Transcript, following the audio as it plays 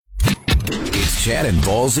Chad and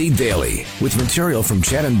Ballsy Daily, with material from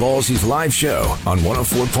Chad and Ballsy's live show on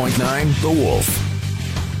 104.9 The Wolf.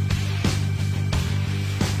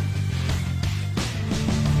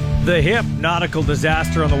 The hip nautical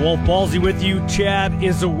disaster on the Wolf. Ballsy with you. Chad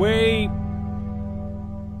is away.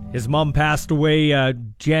 His mom passed away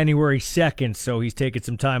January 2nd, so he's taking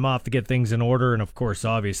some time off to get things in order. And, of course,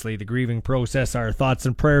 obviously, the grieving process. Our thoughts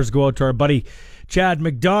and prayers go out to our buddy Chad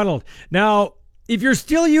McDonald. Now, if you're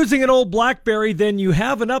still using an old BlackBerry, then you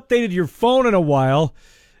haven't updated your phone in a while.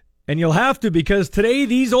 And you'll have to, because today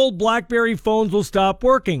these old BlackBerry phones will stop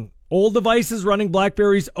working. Old devices running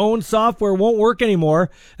BlackBerry's own software won't work anymore.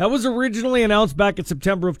 That was originally announced back in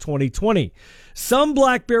September of 2020. Some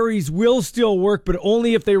BlackBerries will still work, but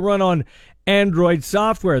only if they run on Android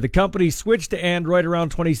software. The company switched to Android around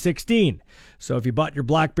 2016. So if you bought your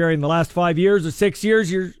BlackBerry in the last 5 years or 6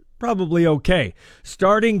 years, you're probably okay.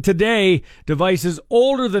 Starting today, devices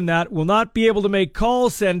older than that will not be able to make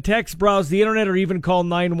calls, send texts, browse the internet, or even call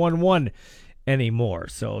 911 anymore.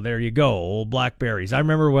 So there you go, old BlackBerries. I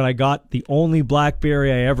remember when I got the only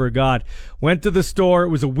BlackBerry I ever got. Went to the store, it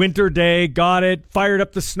was a winter day, got it, fired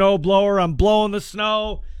up the snow blower, I'm blowing the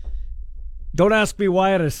snow. Don't ask me why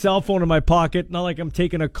I had a cell phone in my pocket, not like I'm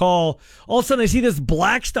taking a call. All of a sudden I see this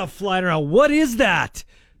black stuff flying around. What is that?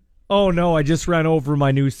 Oh, no, I just ran over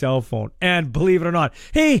my new cell phone. And believe it or not,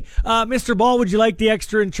 hey, Mr. Ball, would you like the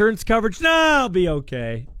extra insurance coverage? No, I'll be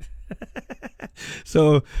okay.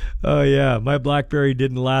 So, yeah, my BlackBerry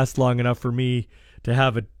didn't last long enough for me to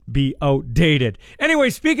have it be outdated. Anyway,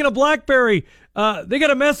 speaking of BlackBerry, they got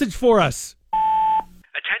a message for us.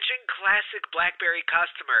 Attention classic BlackBerry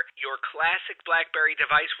customer, your classic BlackBerry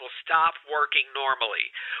device will stop working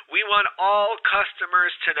normally. We want all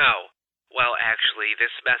customers to know. Well, actually,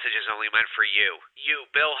 this message is only meant for you. You,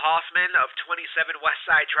 Bill Hoffman of 27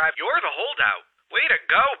 Westside Drive, you're the holdout. Way to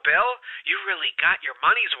go, Bill. You really got your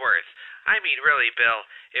money's worth. I mean, really, Bill,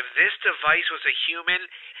 if this device was a human,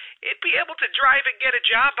 it'd be able to drive and get a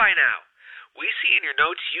job by now. We see in your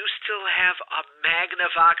notes you still have a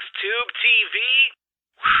Magnavox Tube TV.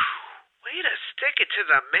 Whew, way to stick it to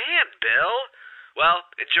the man, Bill. Well,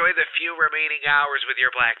 enjoy the few remaining hours with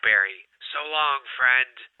your BlackBerry. So long,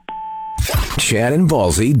 friend. Chad and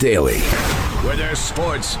Ballsy Daily. Where there's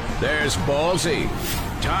sports, there's Ballsy.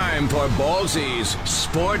 Time for Ballsy's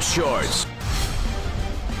Sports Shorts.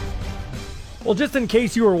 Well, just in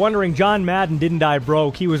case you were wondering, John Madden didn't die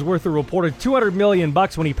broke. He was worth a reported $200 million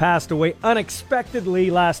when he passed away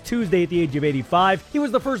unexpectedly last Tuesday at the age of 85. He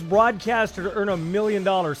was the first broadcaster to earn $1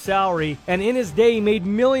 million salary, and in his day he made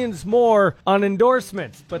millions more on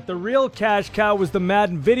endorsements. But the real cash cow was the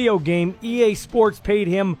Madden video game. EA Sports paid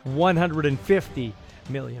him $150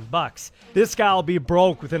 million. This guy will be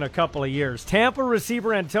broke within a couple of years. Tampa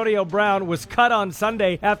receiver Antonio Brown was cut on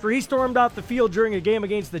Sunday after he stormed off the field during a game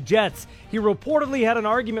against the Jets. He reportedly had an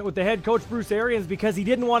argument with the head coach Bruce Arians because he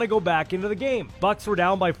didn't want to go back into the game. Bucs were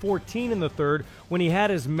down by 14 in the third when he had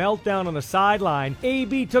his meltdown on the sideline.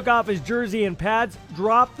 AB took off his jersey and pads,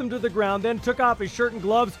 dropped them to the ground, then took off his shirt and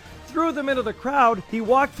gloves, threw them into the crowd. He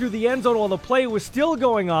walked through the end zone while the play was still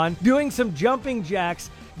going on, doing some jumping jacks,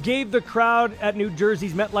 gave the crowd at New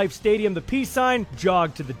Jersey's MetLife Stadium the peace sign,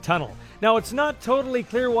 jogged to the tunnel. Now, it's not totally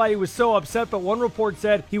clear why he was so upset, but one report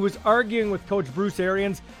said he was arguing with Coach Bruce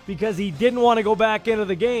Arians because he didn't want to go back into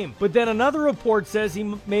the game. But then another report says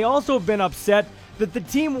he may also have been upset that the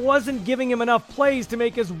team wasn't giving him enough plays to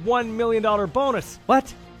make his $1 million bonus.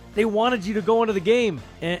 What? They wanted you to go into the game,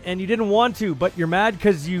 and you didn't want to, but you're mad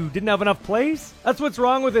because you didn't have enough plays? That's what's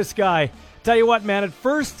wrong with this guy. Tell you what, man, at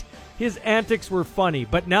first his antics were funny,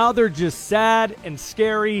 but now they're just sad and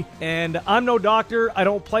scary, and I'm no doctor, I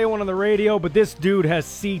don't play one on the radio, but this dude has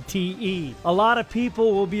CTE. A lot of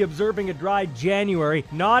people will be observing a dry January,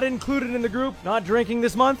 not included in the group, not drinking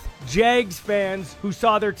this month, Jags fans who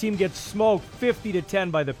saw their team get smoked 50-10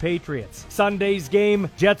 by the Patriots. Sunday's game,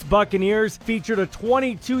 Jets-Buccaneers, featured a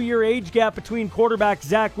 22-year age gap between quarterbacks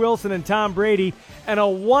Zach Wilson and Tom Brady, and a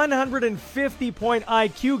 150-point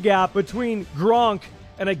IQ gap between Gronk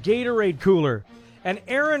and a Gatorade cooler. And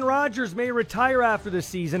Aaron Rodgers may retire after this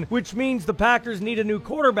season, which means the Packers need a new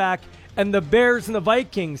quarterback, and the Bears and the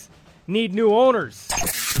Vikings need new owners.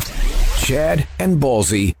 Chad and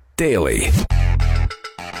Ballsy Daily.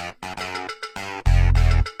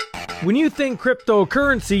 When you think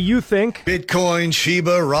cryptocurrency, you think Bitcoin,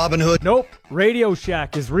 Shiba, Robinhood. Nope. Radio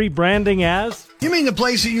Shack is rebranding as... You mean the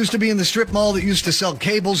place that used to be in the strip mall that used to sell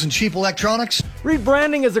cables and cheap electronics?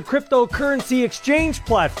 Rebranding as a cryptocurrency exchange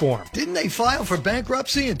platform. Didn't they file for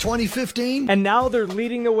bankruptcy in 2015? And now they're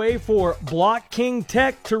leading the way for Block King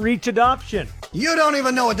Tech to reach adoption. You don't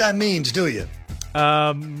even know what that means, do you?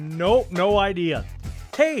 Nope, no idea.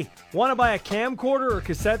 Hey, want to buy a camcorder or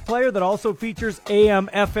cassette player that also features AM,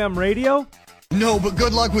 FM radio? No, but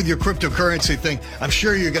good luck with your cryptocurrency thing. I'm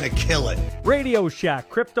sure you're going to kill it. Radio Shack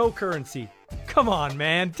cryptocurrency. Come on,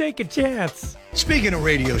 man, take a chance. Speaking of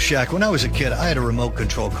Radio Shack, when I was a kid, I had a remote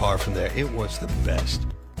control car from there. It was the best.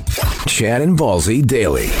 Chad and Ballsy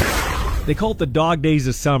Daily. They call it the dog days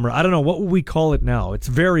of summer. I don't know, what would we call it now? It's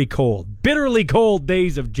very cold. Bitterly cold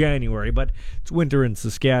days of January, but it's winter in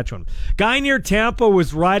Saskatchewan. Guy near Tampa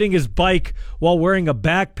was riding his bike while wearing a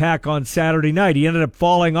backpack on Saturday night. He ended up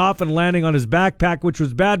falling off and landing on his backpack, which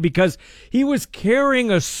was bad because he was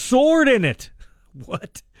carrying a sword in it.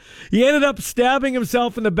 What? He ended up stabbing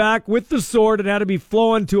himself in the back with the sword and had to be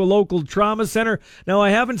flown to a local trauma center. Now,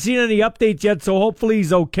 I haven't seen any updates yet, so hopefully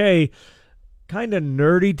he's okay. Kind of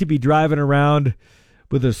nerdy to be driving around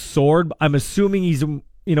with a sword. I'm assuming he's,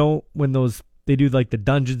 when they do like the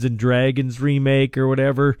Dungeons and Dragons remake or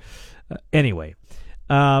whatever. Anyway,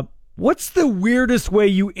 what's the weirdest way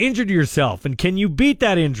you injured yourself, and can you beat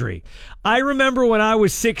that injury? I remember when I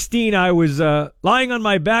was 16, I was lying on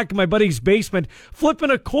my back in my buddy's basement,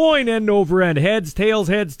 flipping a coin end over end, heads, tails,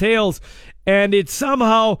 and it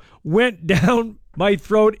somehow went down my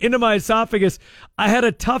throat into my esophagus. I had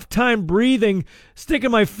a tough time breathing,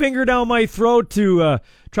 sticking my finger down my throat to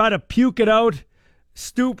try to puke it out.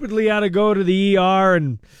 Stupidly had to go to the ER,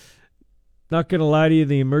 and not going to lie to you,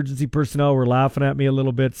 the emergency personnel were laughing at me a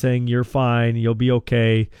little bit, saying, "You're fine, you'll be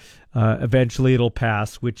okay. Eventually it'll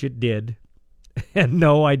pass," which it did. And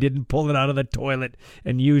no, I didn't pull it out of the toilet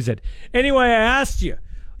and use it. Anyway, I asked you,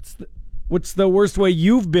 what's the worst way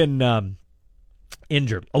you've been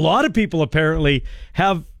injured? A lot of people apparently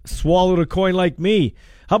have swallowed a coin like me.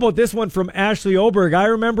 How about this one from Ashley Oberg? I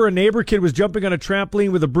remember a neighbor kid was jumping on a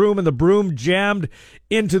trampoline with a broom, and the broom jammed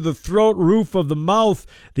into the throat roof of the mouth.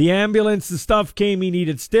 The ambulance and stuff came. He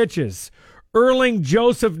needed stitches. Erling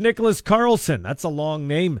Joseph Nicholas Carlson. That's a long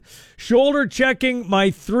name. Shoulder checking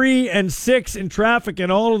my 3 and 6 in traffic,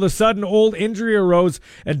 and all of a sudden old injury arose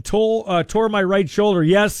and tore my right shoulder.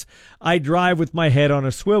 Yes, I drive with my head on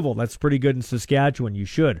a swivel. That's pretty good in Saskatchewan. You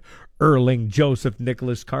should. Erling Joseph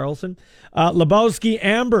Nicholas Carlson. Lebowski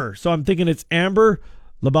Amber. So I'm thinking it's Amber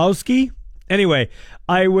Lebowski. Anyway,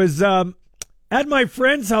 I was at my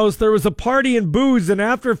friend's house. There was a party and booze, and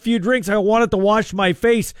after a few drinks, I wanted to wash my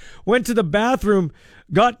face. Went to the bathroom,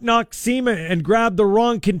 got Noxema, and grabbed the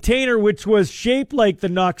wrong container, which was shaped like the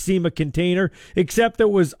Noxema container, except it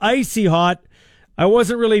was icy hot. I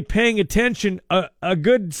wasn't really paying attention. A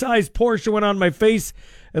good-sized portion went on my face,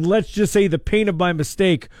 and let's just say the pain of my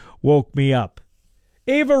mistake woke me up.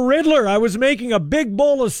 Ava Riddler, I was making a big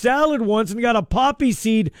bowl of salad once and got a poppy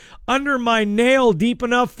seed under my nail deep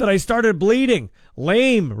enough that I started bleeding.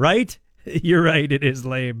 Lame, right? You're right, it is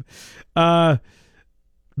lame.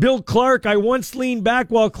 Bill Clark, I once leaned back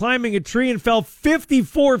while climbing a tree and fell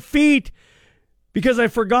 54 feet because I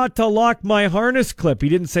forgot to lock my harness clip. He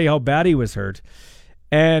didn't say how bad he was hurt.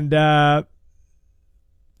 And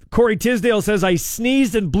Corey Tisdale says, I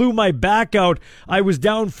sneezed and blew my back out. I was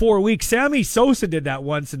down 4 weeks. Sammy Sosa did that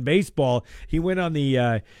once in baseball. He went on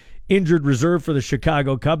the injured reserve for the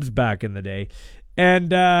Chicago Cubs back in the day.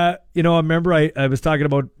 And, I remember I was talking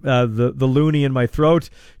about the loony in my throat.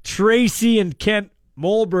 Tracy and Kent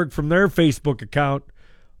Molberg from their Facebook account.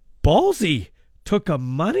 Ballsy took a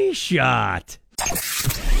money shot.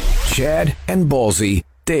 Chad and Ballsy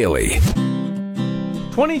Daily.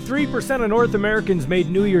 23% of North Americans made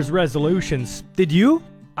New Year's resolutions. Did you?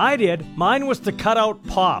 I did. Mine was to cut out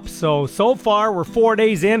pop. So far, we're 4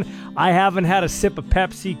 days in. I haven't had a sip of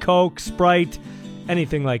Pepsi, Coke, Sprite,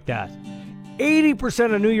 anything like that.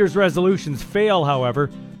 80% of New Year's resolutions fail, however.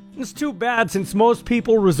 It's too bad since most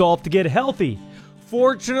people resolve to get healthy.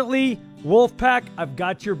 Fortunately, Wolfpack, I've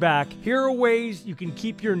got your back. Here are ways you can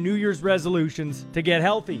keep your New Year's resolutions to get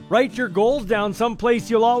healthy. Write your goals down someplace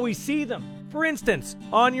you'll always see them. For instance,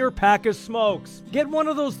 on your pack of smokes. Get one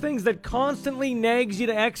of those things that constantly nags you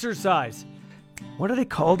to exercise. What are they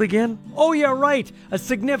called again? Oh yeah, right, a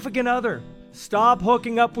significant other. Stop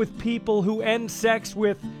hooking up with people who end sex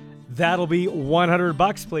with, "That'll be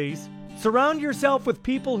 $100 please." Surround yourself with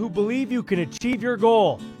people who believe you can achieve your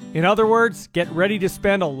goal. In other words, get ready to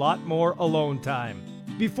spend a lot more alone time.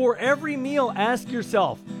 Before every meal, ask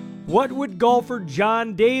yourself, what would golfer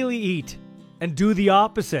John Daly eat? And do the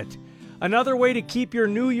opposite. Another way to keep your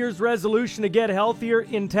New Year's resolution to get healthier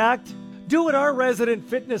intact? Do what our resident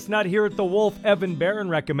fitness nut here at The Wolf, Evan Barron,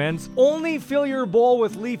 recommends. Only fill your bowl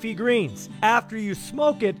with leafy greens. After you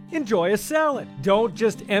smoke it, enjoy a salad. Don't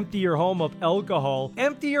just empty your home of alcohol.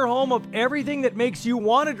 Empty your home of everything that makes you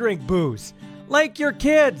want to drink booze. Like your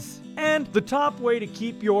kids. And the top way to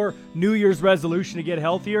keep your New Year's resolution to get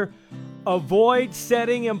healthier, avoid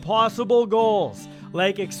setting impossible goals,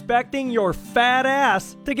 like expecting your fat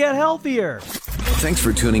ass to get healthier. Thanks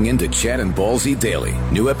for tuning in to Chad and Ballsy Daily.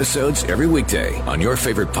 New episodes every weekday on your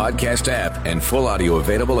favorite podcast app and full audio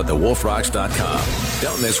available at thewolfrocks.com.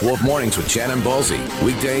 Don't miss Wolf Mornings with Chad and Ballsy.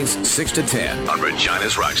 Weekdays 6 to 10 on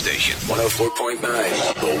Regina's Rock Station. 104.9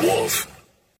 The Wolf.